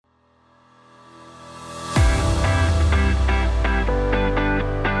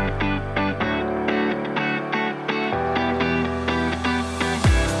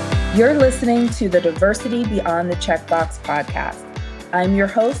You're listening to the Diversity Beyond the Checkbox podcast. I'm your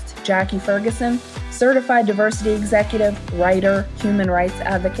host, Jackie Ferguson, certified diversity executive, writer, human rights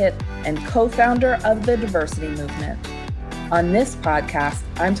advocate, and co-founder of the diversity movement. On this podcast,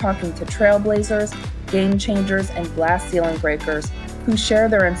 I'm talking to trailblazers, game changers, and glass ceiling breakers who share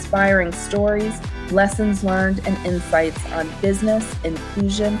their inspiring stories, lessons learned, and insights on business,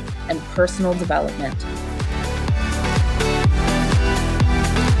 inclusion, and personal development.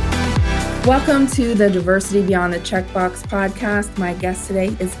 Welcome to the Diversity Beyond the Checkbox podcast. My guest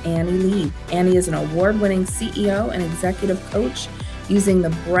today is Annie Leib. Annie is an award-winning CEO and executive coach using the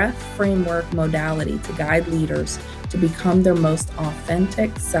breath framework modality to guide leaders to become their most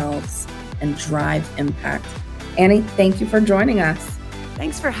authentic selves and drive impact. Annie, thank you for joining us.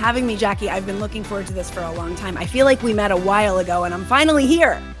 Thanks for having me, Jackie. I've been looking forward to this for a long time. I feel like we met a while ago and I'm finally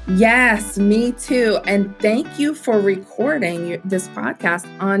here. Yes, me too. And thank you for recording this podcast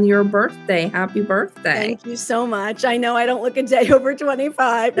on your birthday. Happy birthday. Thank you so much. I know I don't look a day over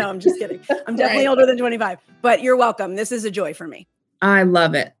 25. No, I'm just kidding. I'm definitely older than 25, but you're welcome. This is a joy for me. I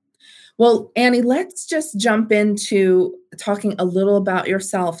love it. Well, Annie, let's just jump into talking a little about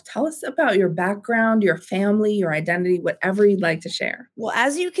yourself. Tell us about your background, your family, your identity, whatever you'd like to share. Well,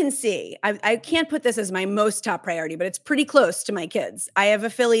 as you can see, I can't put this as my most top priority, but it's pretty close to my kids. I have a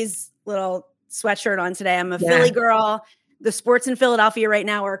Phillies little sweatshirt on today. I'm a Philly girl. The sports in Philadelphia right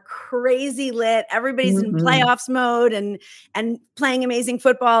now are crazy lit. Everybody's in playoffs mode and playing amazing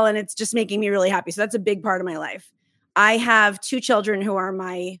football, and it's just making me really happy. So that's a big part of my life. I have two children who are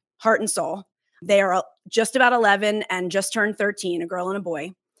my heart and soul. They are just about 11 and just turned 13, a girl and a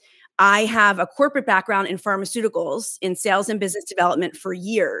boy. I have a corporate background in pharmaceuticals, in sales and business development for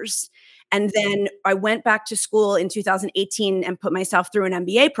years. And then I went back to school in 2018 and put myself through an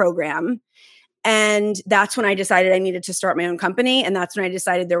MBA program. And that's when I decided I needed to start my own company. And that's when I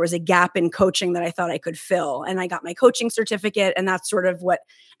decided there was a gap in coaching that I thought I could fill. And I got my coaching certificate. And that's sort of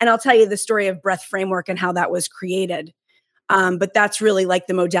and I'll tell you the story of breath framework and how that was created. But that's really like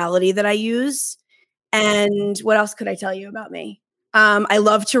the modality that I use. And what else could I tell you about me? I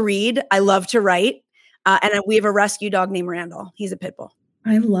love to read. I love to write. And we have a rescue dog named Randall. He's a pit bull.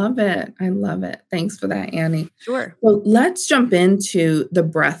 I love it. I love it. Thanks for that, Annie. Sure. Well, let's jump into the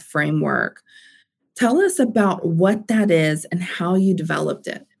breath framework. Tell us about what that is and how you developed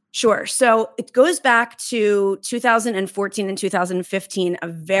it. Sure. So it goes back to 2014 and 2015, a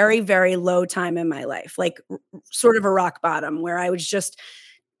very, very low time in my life, like sort of a rock bottom where I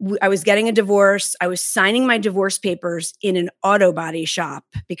was getting a divorce. I was signing my divorce papers in an auto body shop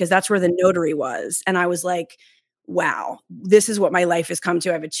because that's where the notary was. And I was like, wow, this is what my life has come to.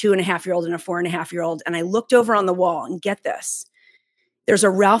 I have a 2.5-year-old and a 4.5-year-old. And I looked over on the wall and get this. There's a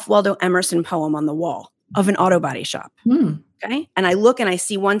Ralph Waldo Emerson poem on the wall of an auto body shop. Okay. And I look and I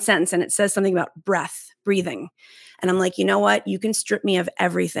see one sentence and it says something about breathing. And I'm like, you know what? You can strip me of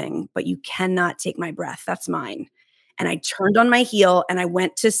everything, but you cannot take my breath. That's mine. And I turned on my heel and I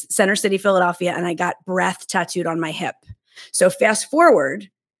went to Center City, Philadelphia, and I got breath tattooed on my hip. So fast forward,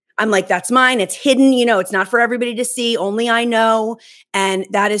 I'm like, that's mine. It's hidden. It's not for everybody to see. Only I know. And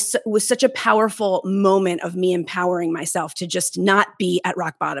that was such a powerful moment of me empowering myself to just not be at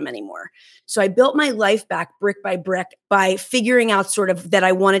rock bottom anymore. So I built my life back brick by brick by figuring out sort of that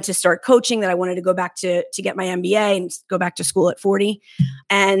I wanted to start coaching, that I wanted to go back to get my MBA and go back to school at 40.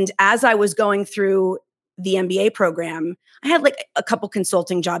 And as I was going through the MBA program, I had like a couple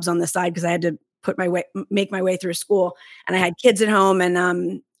consulting jobs on the side because I had to make my way through school, and I had kids at home,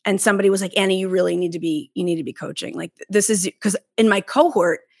 and somebody was like, Annie, you need to be coaching. Like, this is because in my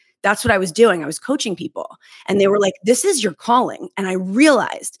cohort, that's what I was doing. I was coaching people, and they were like, this is your calling. And I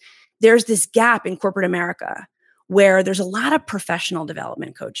realized there's this gap in corporate America where there's a lot of professional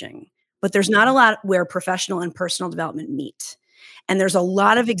development coaching, but there's not a lot where professional and personal development meet. And there's a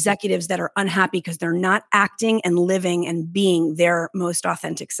lot of executives that are unhappy because they're not acting and living and being their most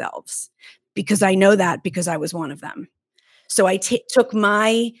authentic selves. Because I know that because I was one of them. So I took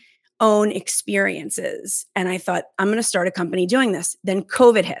my own experiences and I thought, I'm going to start a company doing this. Then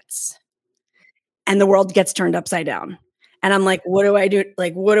COVID hits and the world gets turned upside down. And I'm like, what do I do?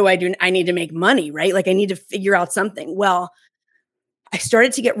 I need to make money, right? Like, I need to figure out something. Well, I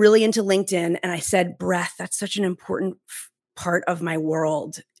started to get really into LinkedIn and I said, breath, that's such an important part of my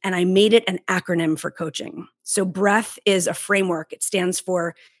world. And I made it an acronym for coaching. So breath is a framework. It stands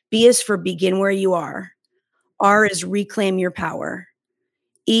for B is for begin where you are. R is reclaim your power.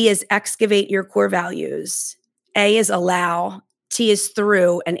 E is excavate your core values. A is allow. T is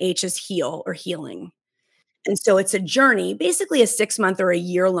through. And H is heal or healing. And so it's a journey, basically a 6-month or a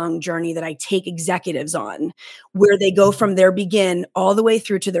year-long journey that I take executives on, where they go from their begin all the way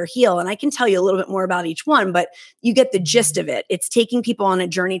through to their heal. And I can tell you a little bit more about each one, but you get the gist of it. It's taking people on a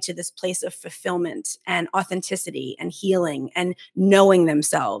journey to this place of fulfillment and authenticity and healing and knowing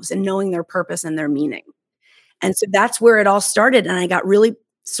themselves and knowing their purpose and their meaning. And so that's where it all started. And I got really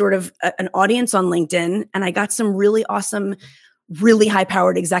sort of an audience on LinkedIn, and I got some really awesome, really high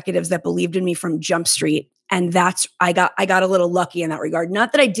powered executives that believed in me from Jump Street. And I got a little lucky in that regard.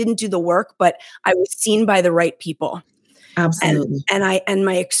 Not that I didn't do the work, but I was seen by the right people. Absolutely. And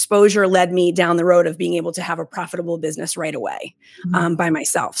my exposure led me down the road of being able to have a profitable business right away, by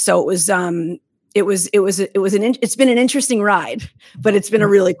myself. So it's been an interesting ride, but it's been a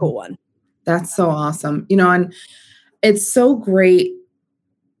really cool one. That's so awesome. And it's so great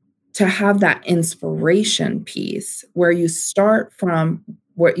to have that inspiration piece where you start from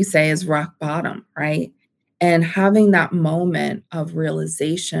what you say is rock bottom, right? And having that moment of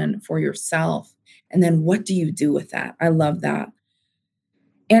realization for yourself. And then what do you do with that? I love that.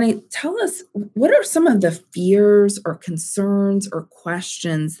 Annie, tell us, what are some of the fears or concerns or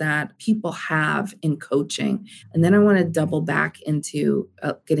questions that people have in coaching? And then I want to double back into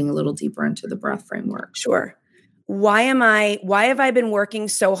getting a little deeper into the breath framework. Sure. Why have I been working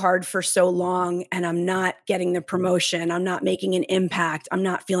so hard for so long and I'm not getting the promotion? I'm not making an impact. I'm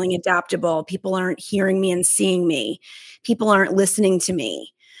not feeling adaptable. People aren't hearing me and seeing me. People aren't listening to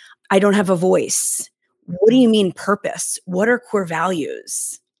me. I don't have a voice. What do you mean purpose? What are core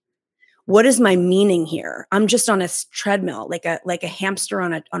values? What is my meaning here? I'm just on a treadmill, like a hamster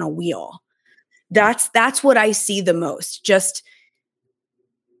on a wheel. That's what I see the most. Just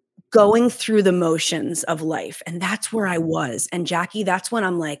going through the motions of life. And that's where I was. And Jackie, that's when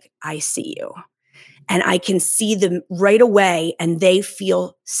I'm like, I see you. And I can see them right away and they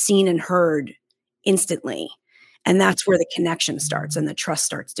feel seen and heard instantly. And that's where the connection starts and the trust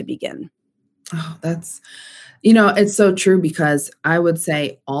starts to begin. Oh, it's so true, because I would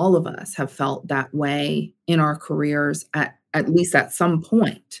say all of us have felt that way in our careers at least at some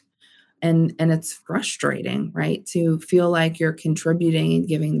point. And it's frustrating, right? To feel like you're contributing and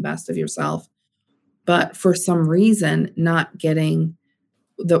giving the best of yourself, but for some reason, not getting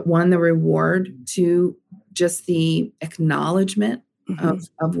the reward, to just the acknowledgement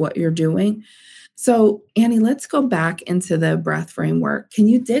of what you're doing. So Annie, let's go back into the breath framework. Can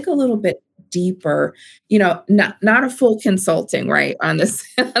you dig a little bit deeper, not a full consulting, right, on this?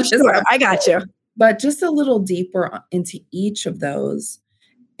 Sure, I got you. But just a little deeper into each of those.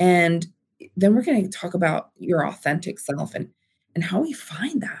 And then we're going to talk about your authentic self and how we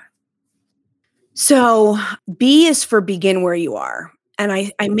find that. So B is for begin where you are. And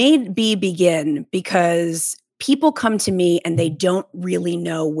I made B begin because people come to me and they don't really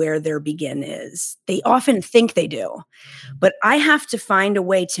know where their begin is. They often think they do, but I have to find a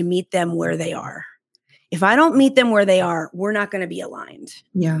way to meet them where they are. If I don't meet them where they are, we're not going to be aligned.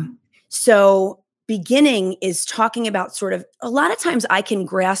 Yeah. So beginning is talking about sort of, a lot of times I can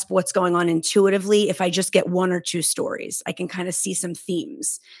grasp what's going on intuitively if I just get one or two stories. I can kind of see some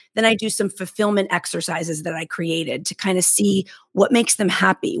themes. Then I do some fulfillment exercises that I created to kind of see what makes them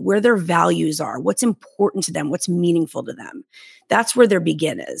happy, where their values are, what's important to them, what's meaningful to them. That's where their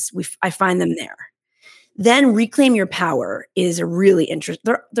begin is. I find them there. Then reclaim your power is a really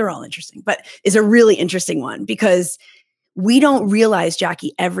interesting, they're all interesting, but is a really interesting one, because we don't realize,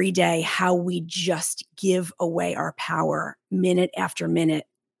 Jackie, every day how we just give away our power minute after minute,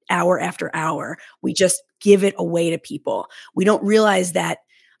 hour after hour. We just give it away to people. We don't realize that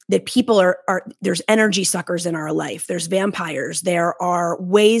people are there's energy suckers in our life. There's vampires. There are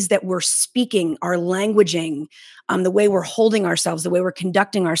ways that we're speaking, our languaging, the way we're holding ourselves, the way we're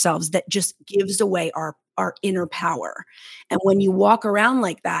conducting ourselves, that just gives away our inner power. And when you walk around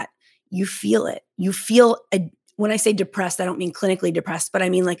like that, you feel it. You feel when I say depressed, I don't mean clinically depressed, but I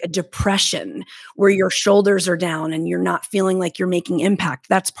mean like a depression where your shoulders are down and you're not feeling like you're making impact.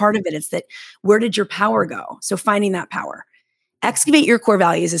 That's part of it. It's that, where did your power go? So finding that power. Excavate your core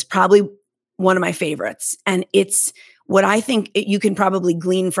values is probably one of my favorites. And it's what I think you can probably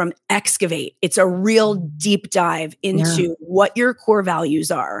glean from excavate. It's a real deep dive into what your core values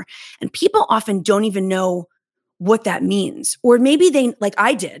are. And people often don't even know what that means. Or maybe they, like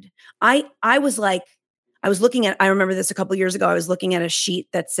I did. I remember this a couple of years ago, I was looking at a sheet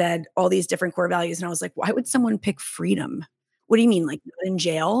that said all these different core values. And I was like, why would someone pick freedom? What do you mean? Like not in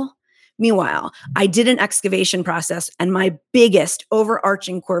jail? Meanwhile, I did an excavation process and my biggest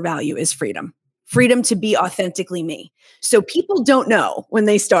overarching core value is freedom. Freedom to be authentically me. So people don't know when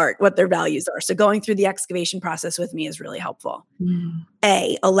they start what their values are. So going through the excavation process with me is really helpful.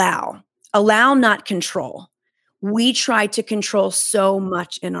 A, allow, not control. We try to control so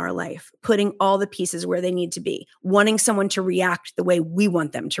much in our life, putting all the pieces where they need to be, wanting someone to react the way we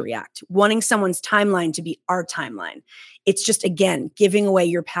want them to react, wanting someone's timeline to be our timeline. It's just, again, giving away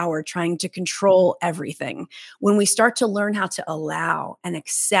your power, trying to control everything. When we start to learn how to allow and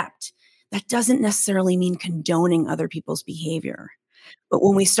accept, that doesn't necessarily mean condoning other people's behavior. But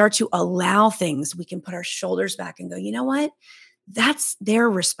when we start to allow things, we can put our shoulders back and go, you know what? That's their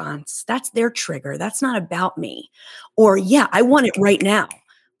response. That's their trigger. That's not about me. Or, yeah, I want it right now,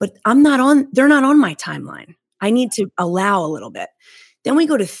 but they're not on my timeline. I need to allow a little bit. Then we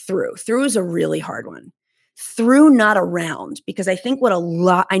go to through. Through is a really hard one. Through, not around, because I think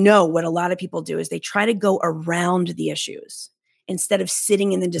I know what a lot of people do is they try to go around the issues instead of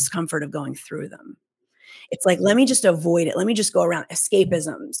sitting in the discomfort of going through them. It's like, let me just avoid it. Let me just go around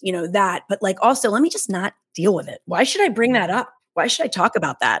escapisms, that, but like, also, let me just not deal with it. Why should I bring that up? Why should I talk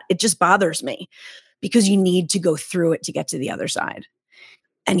about that? It just bothers me, because you need to go through it to get to the other side.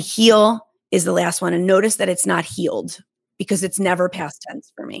 And heal is the last one. And notice that it's not healed, because it's never past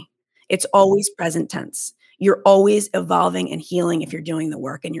tense for me. It's always present tense. You're always evolving and healing if you're doing the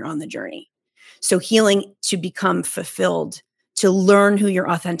work and you're on the journey. So healing to become fulfilled, to learn who your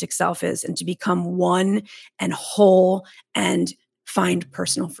authentic self is, and to become one and whole and find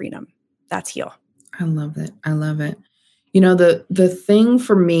personal freedom. That's heal. I love it. I love it. The thing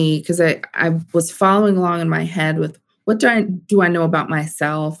for me, because I was following along in my head with what do I know about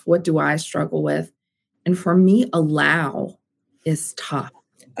myself? What do I struggle with? And for me, allow is tough.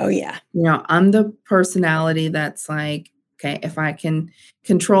 Oh, yeah. I'm the personality that's like, okay, if I can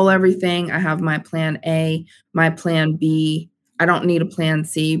control everything, I have my plan A, my plan B. I don't need a plan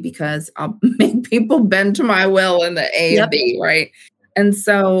C, because I'll make people bend to my will in the A and B, right? And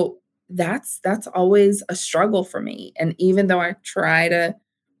so that's always a struggle for me. And even though I try to,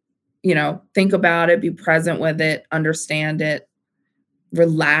 think about it, be present with it, understand it,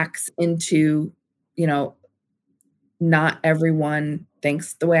 relax into, not everyone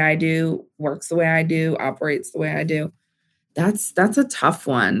thinks the way I do, works the way I do, operates the way I do. That's a tough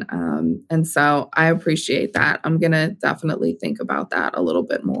one. And so I appreciate that. I'm going to definitely think about that a little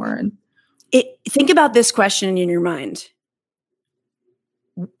bit more. And think about this question in your mind.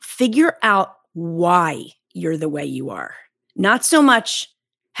 Figure out why you're the way you are. Not so much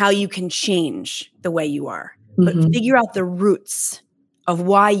how you can change the way you are, but figure out the roots of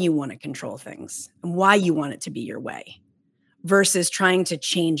why you want to control things and why you want it to be your way versus trying to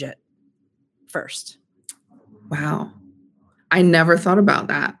change it first. Wow. I never thought about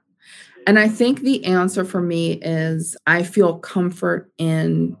that. And I think the answer for me is I feel comfort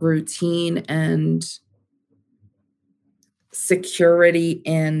in routine and security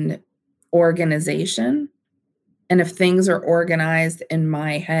in organization. And if things are organized in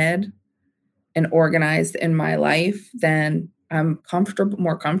my head and organized in my life, then I'm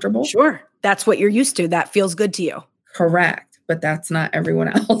more comfortable. Sure. That's what you're used to. That feels good to you. Correct. But that's not everyone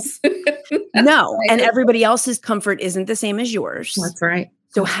else. No. Right. And everybody else's comfort isn't the same as yours. That's right.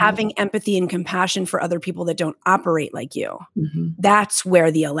 So having empathy and compassion for other people that don't operate like you, that's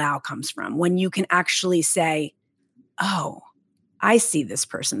where the allow comes from. When you can actually say, oh, I see this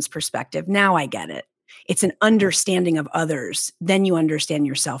person's perspective. Now I get it. It's an understanding of others. Then you understand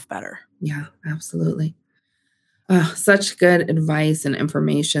yourself better. Yeah, absolutely. Such good advice and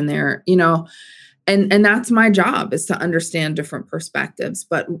information there, and that's my job, is to understand different perspectives.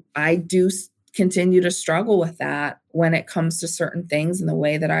 But I do continue to struggle with that when it comes to certain things in the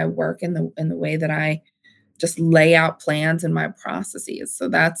way that I work and the way that I just lay out plans and my processes. So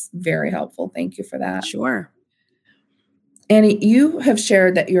that's very helpful. Thank you for that. Sure. Annie, you have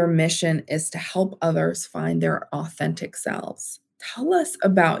shared that your mission is to help others find their authentic selves. Tell us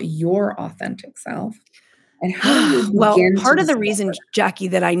about your authentic self. And how do you well, part of the reason, Jackie,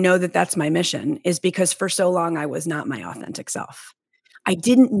 that I know that that's my mission is because for so long I was not my authentic self. I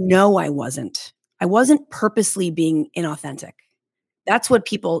didn't know I wasn't. I wasn't purposely being inauthentic. That's what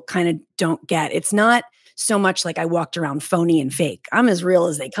people kind of don't get. It's not so much like I walked around phony and fake. I'm as real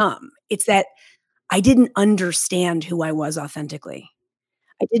as they come. It's that I didn't understand who I was authentically.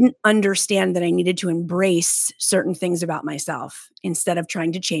 I didn't understand that I needed to embrace certain things about myself instead of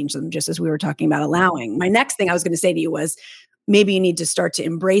trying to change them, just as we were talking about allowing. My next thing I was going to say to you was, maybe you need to start to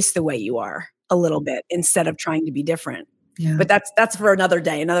embrace the way you are a little bit instead of trying to be different. Yeah. But that's for another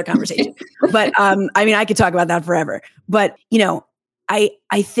day, another conversation. But I could talk about that forever. But,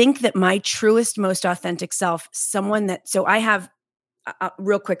 I think that my truest, most authentic self, so I have a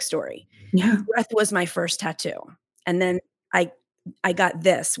real quick story. Yeah. Breath was my first tattoo. And then I got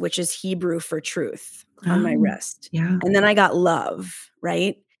this, which is Hebrew for truth on my wrist. Yeah. And then I got love,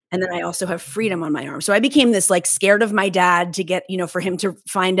 right? And then I also have freedom on my arm. So I became this like scared of my dad to get, for him to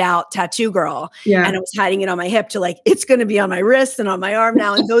find out tattoo girl. Yeah. And I was hiding it on my hip to like, it's going to be on my wrist and on my arm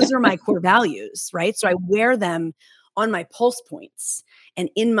now. And those are my core values, right? So I wear them on my pulse points and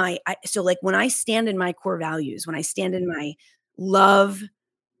so like when I stand in my core values, when I stand in my love,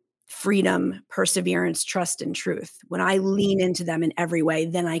 freedom, perseverance, trust, and truth, when I lean into them in every way,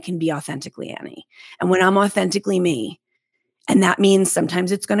 then I can be authentically Annie. And when I'm authentically me, and that means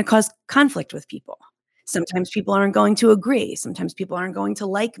sometimes it's going to cause conflict with people. Sometimes people aren't going to agree. Sometimes people aren't going to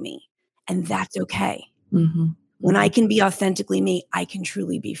like me. And that's okay. Mm-hmm. When I can be authentically me, I can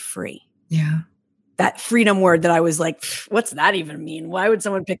truly be free. Yeah. That freedom word that I was like, what's that even mean? Why would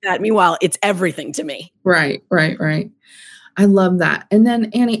someone pick that? Meanwhile, it's everything to me. Right. I love that. And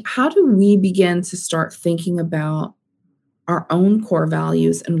then, Annie, how do we begin to start thinking about our own core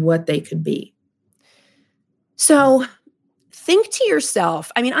values and what they could be? So think to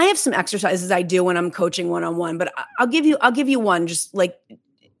yourself. I mean, I have some exercises I do when I'm coaching one-on-one, but I'll give you one, just like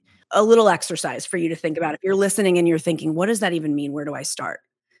a little exercise for you to think about. If you're listening and you're thinking, what does that even mean? Where do I start?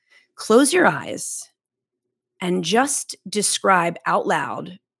 Close your eyes and just describe out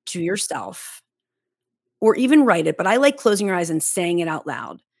loud to yourself, or even write it. But I like closing your eyes and saying it out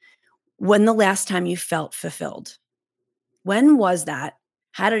loud. When the last time you felt fulfilled? When was that?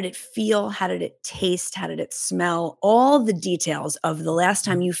 How did it feel? How did it taste? How did it smell? All the details of the last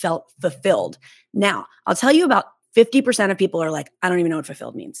time you felt fulfilled. Now, I'll tell you about 50% of people are like, I don't even know what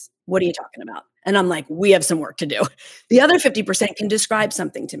fulfilled means. What are you talking about? And I'm like, we have some work to do. The other 50% can describe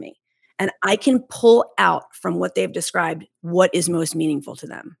something to me. And I can pull out from what they've described what is most meaningful to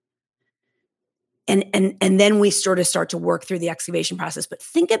them. And then we sort of start to work through the excavation process. But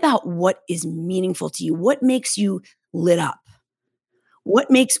think about what is meaningful to you. What makes you lit up?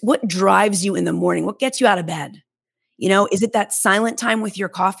 What drives you in the morning? What gets you out of bed? Is it that silent time with your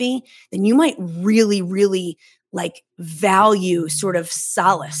coffee? Then you might really, really like value sort of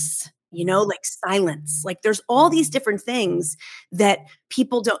solace, like silence. Like there's all these different things that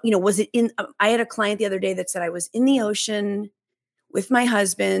people don't, I had a client the other day that said I was in the ocean with my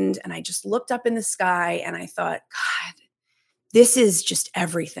husband and I just looked up in the sky and I thought, God, this is just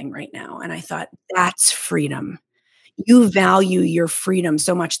everything right now. And I thought, that's freedom. You value your freedom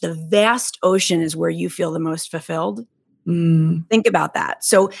so much. The vast ocean is where you feel the most fulfilled. Think about that.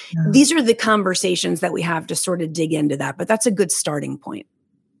 So these are the conversations that we have to sort of dig into that, but that's a good starting point.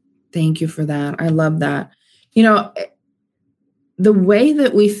 Thank you for that. I love that. The way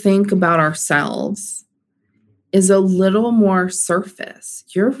that we think about ourselves is a little more surface.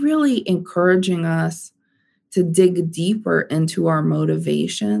 You're really encouraging us to dig deeper into our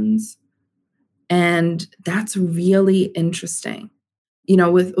motivations. And that's really interesting.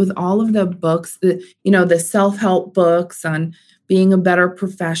 With all of the books, the self-help books on being a better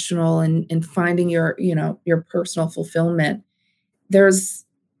professional and finding your personal fulfillment, there's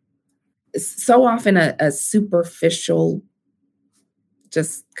so often a superficial,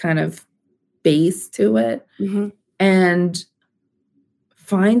 just kind of base to it. Mm-hmm. And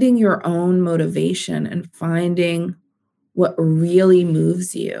finding your own motivation and finding what really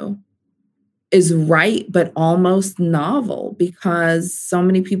moves you is right, but almost novel because so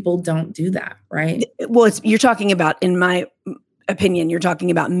many people don't do that, right? Well, you're talking about, in my opinion, you're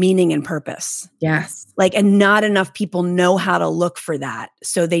talking about meaning and purpose. Yes. And not enough people know how to look for that.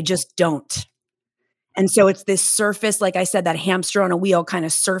 So they just don't. And so it's this surface, like I said, that hamster on a wheel kind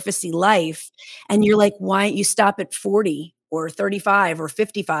of surfacey life. And you're like, why you stop at 40 or 35 or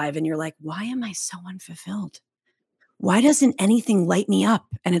 55? And you're like, why am I so unfulfilled? Why doesn't anything light me up?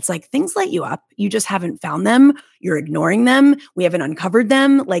 And it's like, things light you up. You just haven't found them. You're ignoring them. We haven't uncovered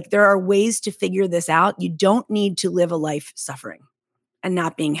them. Like there are ways to figure this out. You don't need to live a life suffering and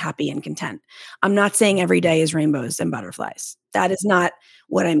not being happy and content. I'm not saying every day is rainbows and butterflies. That is not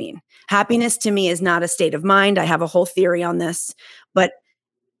what I mean. Happiness to me is not a state of mind. I have a whole theory on this, but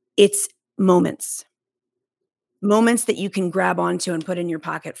it's moments that you can grab onto and put in your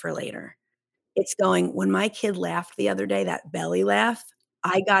pocket for later. It's going, when my kid laughed the other day, that belly laugh,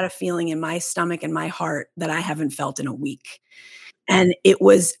 I got a feeling in my stomach and my heart that I haven't felt in a week. And it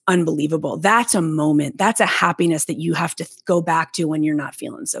was unbelievable. That's a moment. That's a happiness that you have to go back to when you're not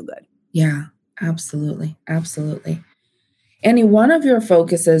feeling so good. Yeah, absolutely. Absolutely. Annie, one of your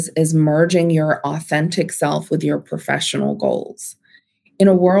focuses is merging your authentic self with your professional goals. In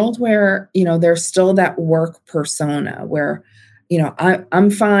a world where, there's still that work persona where,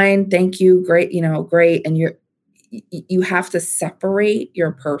 I'm fine, thank you, great, great. And you have to separate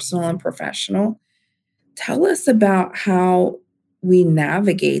your personal and professional. Tell us about how we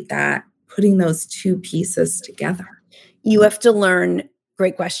navigate that, putting those two pieces together. You have to learn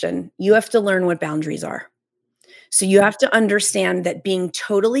Great question. You have to learn what boundaries are. So you have to understand that being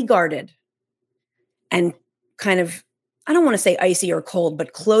totally guarded and kind of, I don't want to say icy or cold,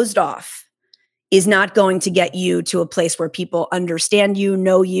 but closed off is not going to get you to a place where people understand you,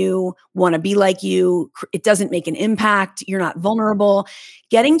 know you, want to be like you. It doesn't make an impact. You're not vulnerable.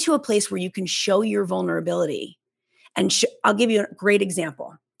 Getting to a place where you can show your vulnerability. And I'll give you a great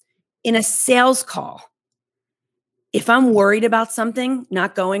example. In a sales call, if I'm worried about something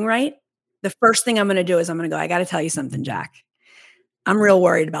not going right, the first thing I'm going to do is I'm going to go, I got to tell you something, Jack. I'm real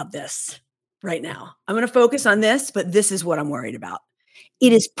worried about this right now. I'm going to focus on this, but this is what I'm worried about.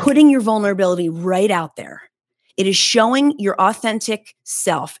 It is putting your vulnerability right out there. It is showing your authentic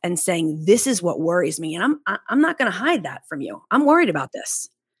self and saying, this is what worries me. And I'm not going to hide that from you. I'm worried about this.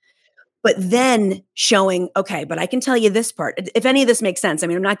 But then showing, okay, but I can tell you this part. If any of this makes sense, I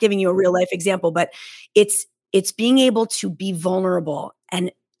mean, I'm not giving you a real life example, but it's being able to be vulnerable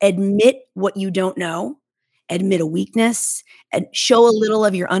and admit what you don't know, admit a weakness, and show a little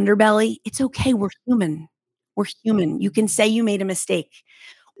of your underbelly. It's okay. We're human. We're human. You can say you made a mistake.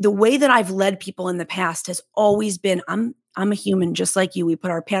 The way that I've led people in the past has always been, I'm a human just like you. We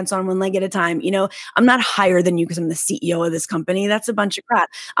put our pants on one leg at a time. I'm not higher than you because I'm the CEO of this company. That's a bunch of crap.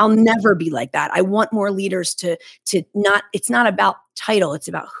 I'll never be like that. I want more leaders to not, it's not about title. It's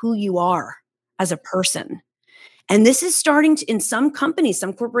about who you are as a person. And this is starting to, in some companies,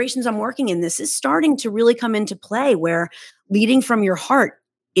 some corporations I'm working in, this is starting to really come into play where leading from your heart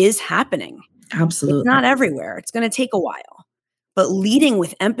is happening. Absolutely. It's not everywhere. It's going to take a while. But leading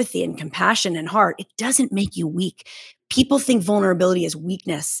with empathy and compassion and heart, it doesn't make you weak. People think vulnerability is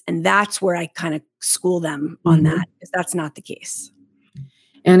weakness. And that's where I kind of school them on that, because that's not the case.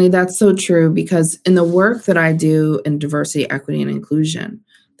 Annie, that's so true, because in the work that I do in diversity, equity, and inclusion,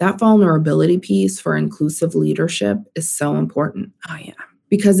 that vulnerability piece for inclusive leadership is so important. Oh, yeah.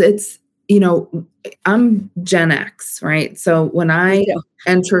 Because it's, I'm Gen X, right? So when I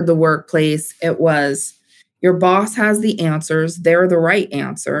entered the workplace, it was your boss has the answers. They're the right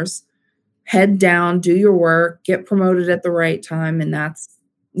answers. Head down, do your work, get promoted at the right time. And that's,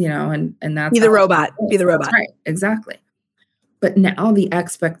 and that's be the robot. Be the robot. That's right. Exactly. But now the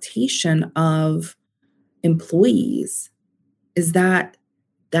expectation of employees is that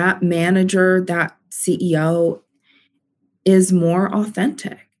manager, that CEO is more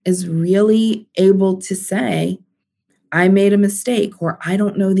authentic, is really able to say, I made a mistake, or I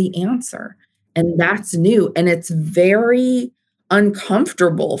don't know the answer. And that's new. And it's very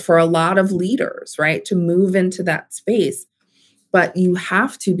uncomfortable for a lot of leaders, right, to move into that space. But you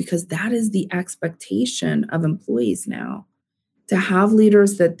have to, because that is the expectation of employees now, to have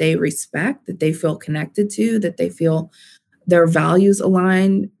leaders that they respect, that they feel connected to, that they feel their values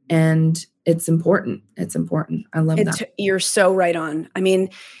align. And it's important. It's important. I love that. You're so right on. I mean,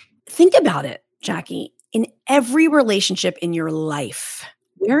 think about it, Jackie. In every relationship in your life,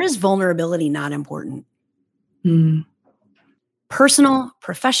 where is vulnerability not important? Personal,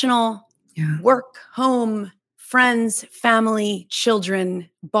 professional, work, home, friends, family, children,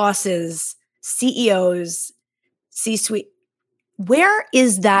 bosses, CEOs, C-suite. Where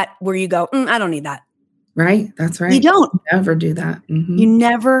is that where you go, I don't need that? Right? That's right. You don't. Never do that. You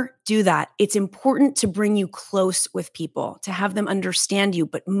never do that. It's important to bring you close with people, to have them understand you.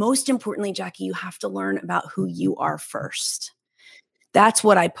 But most importantly, Jackie, you have to learn about who you are first. That's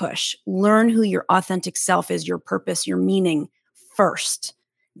what I push. Learn who your authentic self is, your purpose, your meaning first.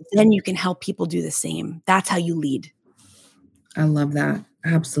 Then you can help people do the same. That's how you lead. I love that.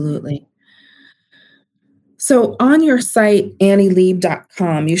 Absolutely. So on your site,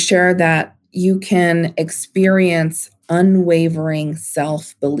 annieleib.com, you share that you can experience unwavering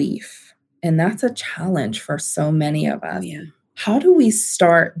self-belief. And that's a challenge for so many of us. Yeah. How do we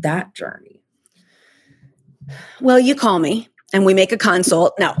start that journey? Well, you call me and we make a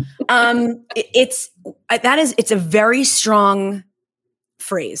consult. No, it's a very strong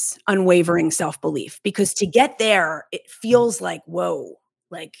phrase, unwavering self-belief, because to get there, it feels like, whoa,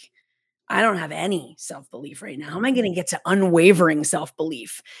 like I don't have any self-belief right now. How am I going to get to unwavering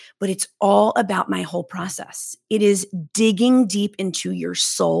self-belief? But it's all about my whole process. It is digging deep into your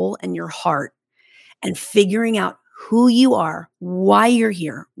soul and your heart and figuring out who you are, why you're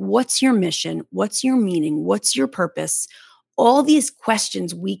here, what's your mission, what's your meaning, what's your purpose. All these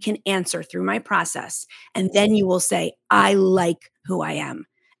questions we can answer through my process. And then you will say, I like who I am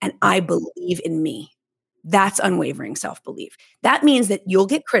and I believe in me. That's unwavering self-belief. That means that you'll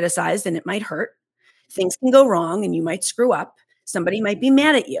get criticized and it might hurt. Things can go wrong and you might screw up. Somebody might be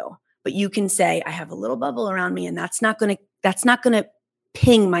mad at you, but you can say, I have a little bubble around me and that's not going to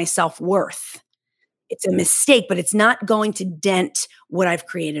ping my self-worth. It's a mistake, but it's not going to dent what I've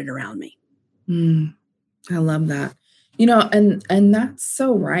created around me. Mm, I love that. And that's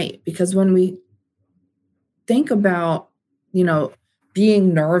so right, because when we think about, you know,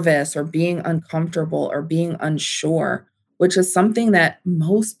 being nervous or being uncomfortable or being unsure, which is something that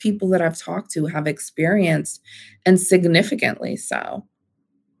most people that I've talked to have experienced, and significantly so.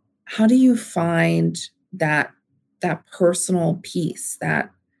 How do you find that personal peace,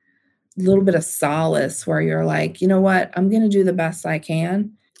 that little bit of solace where you're like, "You know what? I'm gonna do the best I can,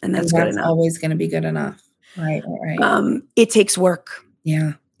 And and that's good that's enough. always gonna be good enough." Right, right, right. It takes work.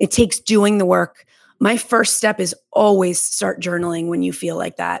 Yeah. It takes doing the work. My first step is always start journaling when you feel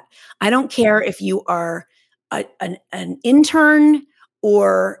like that. I don't care if you are an intern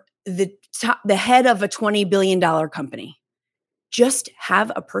or the head of a $20 billion company. Just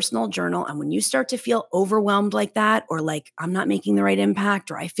have a personal journal. And when you start to feel overwhelmed like that, or like I'm not making the right impact,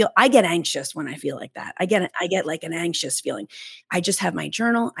 or I get anxious when I feel like that. I get like an anxious feeling. I just have my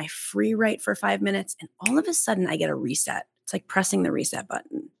journal. I free write for 5 minutes, and all of a sudden I get a reset. It's like pressing the reset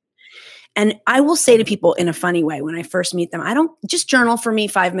button. And I will say to people in a funny way when I first meet them, I don't just journal for me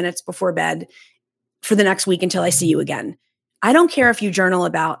 5 minutes before bed for the next week until I see you again. I don't care if you journal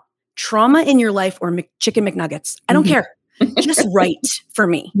about trauma in your life or chicken McNuggets. I don't Mhm. care. Just write for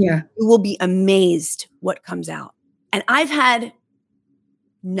me. Yeah. You will be amazed what comes out. And I've had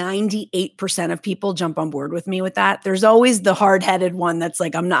 98% of people jump on board with me with that. There's always the hard-headed one that's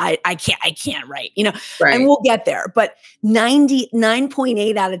like, I can't write, and Right. we'll get there. But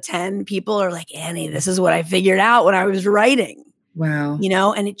 99.8 out of 10 people are like, Annie, this is what I figured out when I was writing, Wow.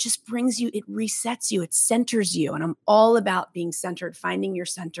 and it just brings you, it resets you, it centers you. And I'm all about being centered, finding your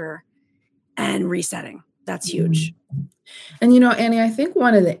center and resetting. That's huge. And Annie, I think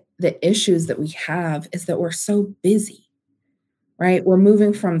one of the issues that we have is that we're so busy, right? We're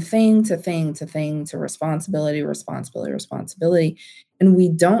moving from thing to thing to thing to responsibility, responsibility, responsibility. And we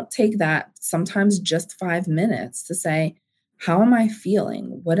don't take that sometimes just 5 minutes to say, how am I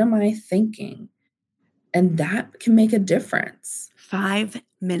feeling? What am I thinking? And that can make a difference. 5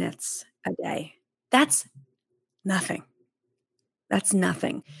 minutes a day. That's nothing. That's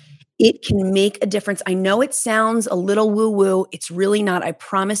nothing. It can make a difference. I know it sounds a little woo-woo. It's really not. I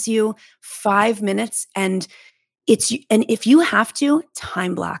promise you, 5 minutes. And if you have to,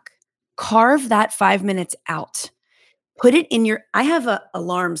 time block. Carve that 5 minutes out. Put it in I have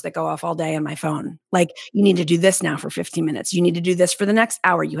alarms that go off all day on my phone. Like, you need to do this now for 15 minutes. You need to do this for the next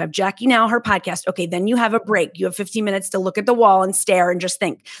hour. You have Jackie Now, her podcast. Okay, then you have a break. You have 15 minutes to look at the wall and stare and just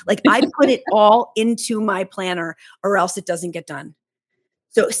think. Like, I put it all into my planner, or else it doesn't get done.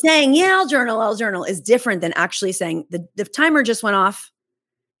 So saying, yeah, I'll journal is different than actually saying the timer just went off,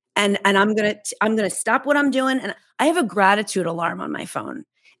 and I'm gonna stop what I'm doing. And I have a gratitude alarm on my phone.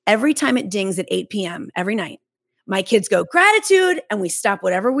 Every time it dings at 8 p.m. every night, my kids go, gratitude, and we stop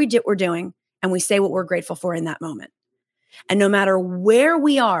whatever we're doing, and we say what we're grateful for in that moment. And no matter where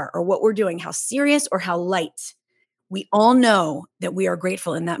we are or what we're doing, how serious or how light, we all know that we are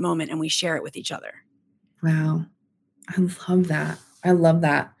grateful in that moment, and we share it with each other. Wow. I love that. I love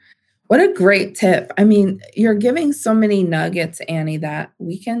that. What a great tip. I mean, you're giving so many nuggets, Annie, that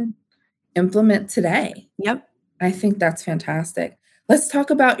we can implement today. Yep. I think that's fantastic. Let's talk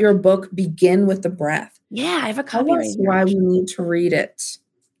about your book, Begin with the Breath. Yeah, I have a copy Tell right us here. why we need to read it.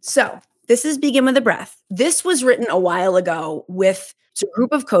 So this is Begin with the Breath. This was written a while ago with a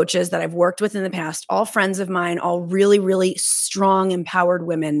group of coaches that I've worked with in the past, all friends of mine, all really, really strong, empowered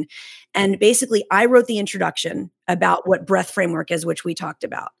women. And basically, I wrote the introduction about what breath framework is, which we talked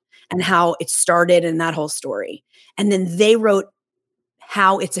about, and how it started and that whole story. And then they wrote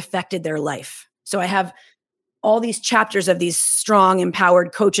how it's affected their life. So I have all these chapters of these strong,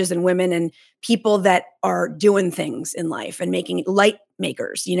 empowered coaches and women and people that are doing things in life and making light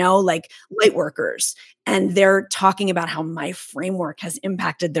makers, like light workers. And they're talking about how my framework has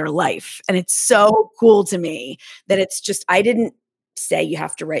impacted their life. And it's so cool to me that it's just, I didn't say you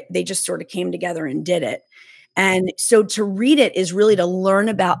have to write. They just sort of came together and did it. And so to read it is really to learn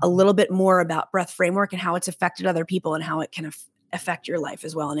about a little bit more about breath framework and how it's affected other people and how it can affect your life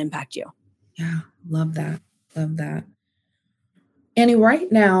as well and impact you. Yeah, love that. Love that. Annie,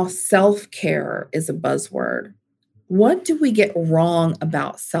 right now, self-care is a buzzword. What do we get wrong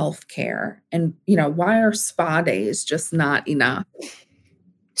about self-care? And, why are spa days just not enough?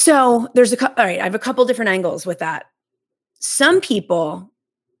 So all right, I have a couple different angles with that. Some people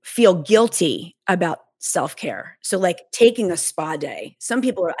feel guilty about self-care. So like taking a spa day, some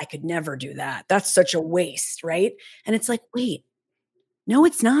people are, I could never do that. That's such a waste, right? And it's like, wait, no,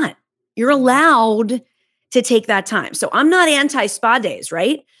 it's not. You're allowed to take that time. So I'm not anti-spa days,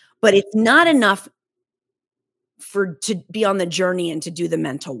 right? But it's not enough to be on the journey and to do the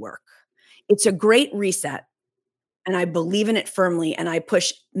mental work. It's a great reset. And I believe in it firmly. And I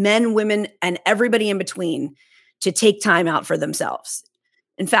push men, women, and everybody in between to take time out for themselves.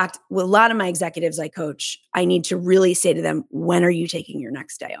 In fact, with a lot of my executives I coach, I need to really say to them, when are you taking your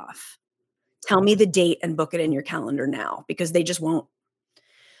next day off? Tell me the date and book it in your calendar now, because they just won't.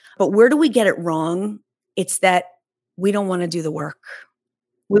 But where do we get it wrong? It's that we don't want to do the work.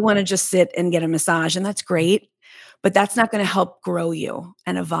 We want to just sit and get a massage, and that's great, but that's not going to help grow you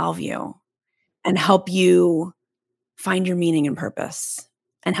and evolve you and help you find your meaning and purpose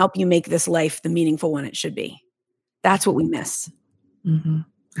and help you make this life the meaningful one it should be. That's what we miss. Mhm.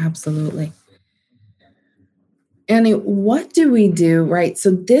 Absolutely. Annie, what do we do, right?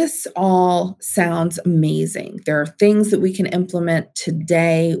 So this all sounds amazing. There are things that we can implement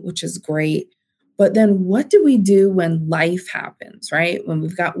today, which is great. But then what do we do when life happens, right? When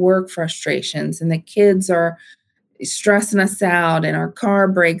we've got work frustrations and the kids are stressing us out and our car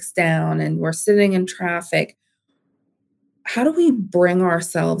breaks down and we're sitting in traffic. How do we bring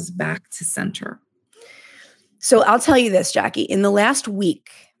ourselves back to center? So I'll tell you this, Jackie, in the last 2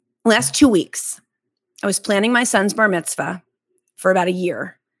 weeks, I was planning my son's bar mitzvah for about a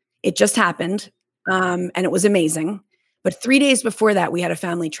year. It just happened, and it was amazing. But 3 days before that, we had a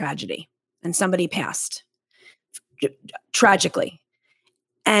family tragedy, and somebody passed tragically.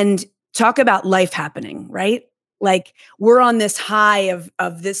 And talk about life happening, right? Like we're on this high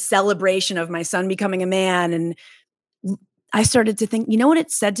of this celebration of my son becoming a man. And I started to think, you know what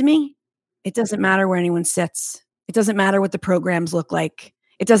it said to me? It doesn't matter where anyone sits. It doesn't matter what the programs look like.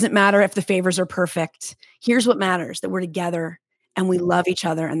 It doesn't matter if the favors are perfect. Here's what matters, that we're together and we love each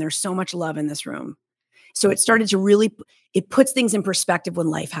other. And there's so much love in this room. So it started to really, it puts things in perspective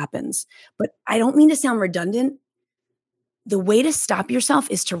when life happens. But I don't mean to sound redundant. The way to stop yourself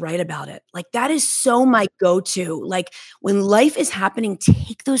is to write about it. Like that is so my go-to. Like when life is happening,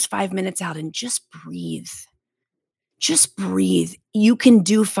 take those 5 minutes out and just breathe. Just breathe. You can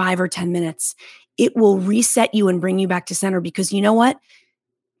do 5 or 10 minutes. It will reset you and bring you back to center, because you know what?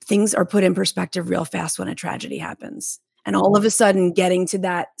 Things are put in perspective real fast when a tragedy happens. And all of a sudden, getting to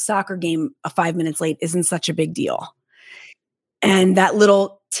that soccer game 5 minutes late isn't such a big deal. And that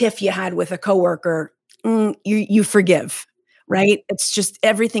little tiff you had with a coworker, you forgive, right? It's just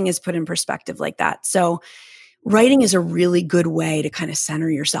everything is put in perspective like that. So writing is a really good way to kind of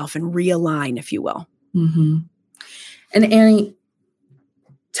center yourself and realign, if you will. Mm-hmm. And Annie,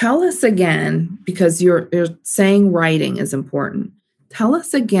 tell us again, because you're saying writing is important. Tell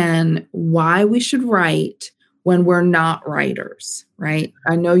us again why we should write when we're not writers, right?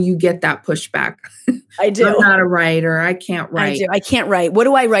 I know you get that pushback. I do. I'm not a writer. I can't write. I do. I can't write. What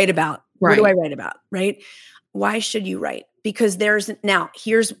do I write about? Right. What do I write about? Right? Why should you write? Because here's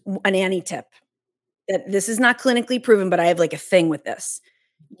an Annie tip. That this is not clinically proven, but I have like a thing with this.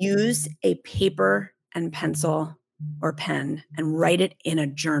 Use a paper and pencil or pen and write it in a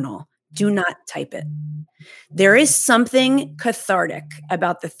journal. Do not type it. There is something cathartic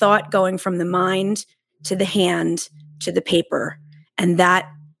about the thought going from the mind to the hand to the paper, and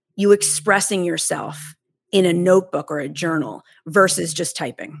that you expressing yourself in a notebook or a journal versus just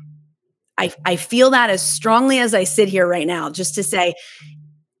typing. I feel that as strongly as I sit here right now, just to say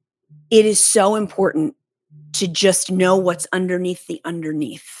it is so important to just know what's underneath the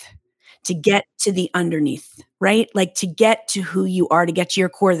underneath, to get to the underneath, right? Like to get to who you are, to get to your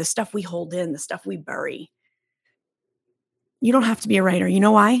core, the stuff we hold in, the stuff we bury. You don't have to be a writer. You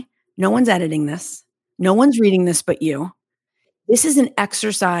know why? No one's editing this. No one's reading this but you. This is an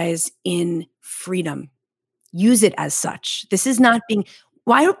exercise in freedom. Use it as such. This is not being,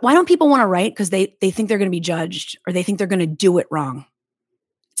 why don't people want to write? Because they think they're going to be judged, or they think they're going to do it wrong.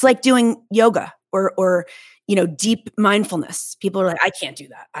 It's like doing yoga or deep mindfulness. People are like, I can't do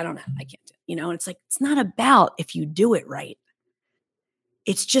that. I don't know. I can't do it. And it's like, it's not about if you do it right.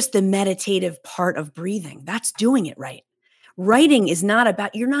 It's just the meditative part of breathing. That's doing it right. Writing is not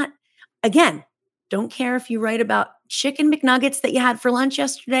about, again, don't care if you write about chicken McNuggets that you had for lunch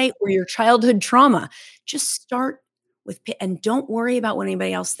yesterday or your childhood trauma. Just start with, and don't worry about what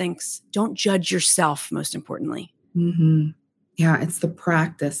anybody else thinks. Don't judge yourself, most importantly. Mm-hmm. Yeah, it's the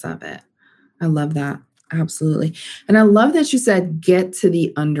practice of it. I love that. Absolutely. And I love that you said get to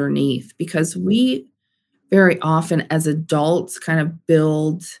the underneath, because we very often as adults kind of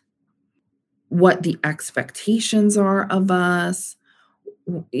build what the expectations are of us,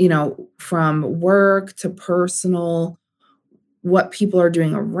 from work to personal, what people are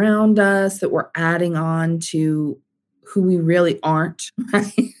doing around us that we're adding on to who we really aren't,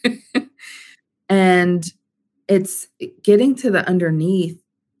 right? And it's getting to the underneath,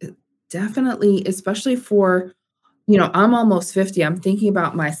 definitely, especially for I'm almost 50. I'm thinking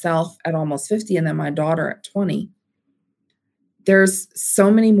about myself at almost 50 and then my daughter at 20. There's so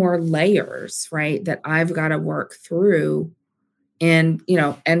many more layers, right, that I've got to work through and,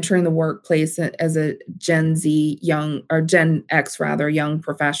 entering the workplace as a Gen Z young or Gen X rather, young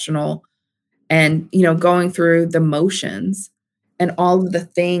professional and, going through the motions and all of the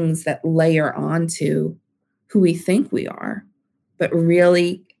things that layer onto who we think we are, but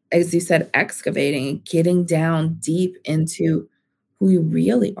really, as you said, excavating and getting down deep into who we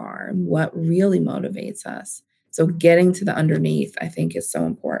really are and what really motivates us. So getting to the underneath, I think, is so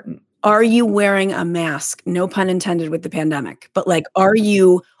important. Are you wearing a mask? No pun intended with the pandemic, but like, are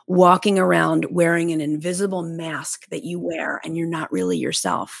you walking around wearing an invisible mask that you wear and you're not really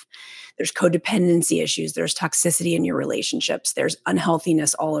yourself? There's codependency issues. There's toxicity in your relationships. There's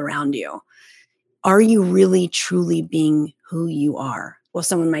unhealthiness all around you. Are you really truly being who you are? Well,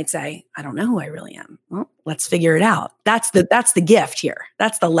 someone might say, I don't know who I really am. Well, let's figure it out. That's the gift here.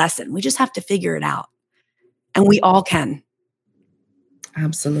 That's the lesson. We just have to figure it out. And we all can.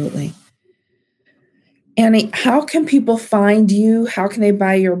 Absolutely. Annie, how can people find you? How can they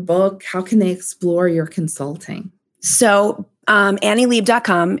buy your book? How can they explore your consulting? So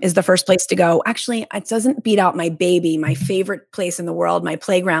AnnieLeib.com is the first place to go. Actually, it doesn't beat out my baby, my favorite place in the world, my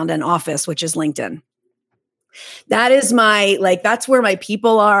playground and office, which is LinkedIn. That is that's where my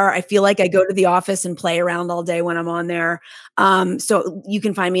people are. I feel like I go to the office and play around all day when I'm on there. So you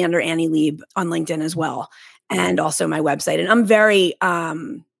can find me under Annie Leib on LinkedIn as well. And also my website. And I'm very,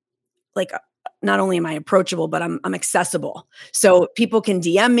 not only am I approachable, but I'm accessible. So people can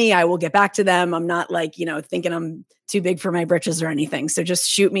DM me. I will get back to them. I'm not thinking I'm too big for my britches or anything. So just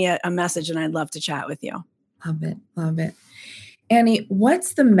shoot me a message and I'd love to chat with you. Love it. Love it. Annie,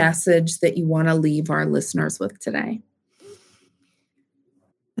 what's the message that you want to leave our listeners with today?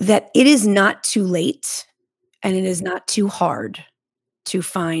 That it is not too late and it is not too hard to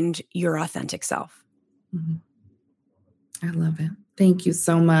find your authentic self. Mm-hmm. I love it. Thank you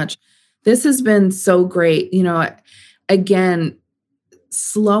so much. This has been so great. Again,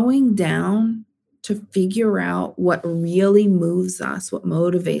 slowing down to figure out what really moves us, what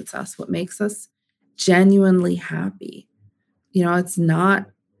motivates us, what makes us genuinely happy. It's not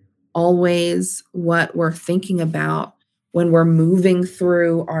always what we're thinking about when we're moving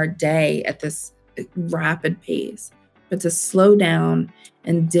through our day at this rapid pace, but to slow down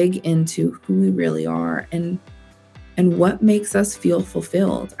and dig into who we really are and what makes us feel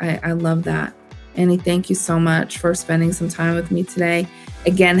fulfilled. I love that. Annie, thank you so much for spending some time with me today.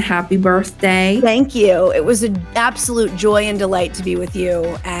 Again, happy birthday. Thank you. It was an absolute joy and delight to be with you.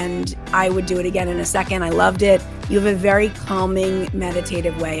 And I would do it again in a second. I loved it. You have a very calming,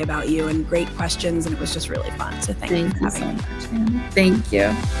 meditative way about you and great questions. And it was just really fun. So thank you for having me. So much, Annie. Thank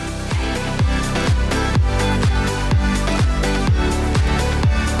you.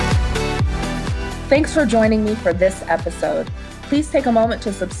 Thanks for joining me for this episode. Please take a moment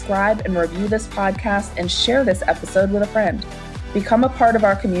to subscribe and review this podcast and share this episode with a friend. Become a part of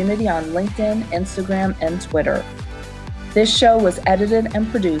our community on LinkedIn, Instagram, and Twitter. This show was edited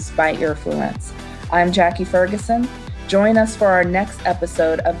and produced by Earfluence. I'm Jackie Ferguson. Join us for our next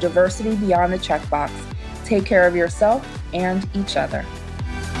episode of Diversity Beyond the Checkbox. Take care of yourself and each other.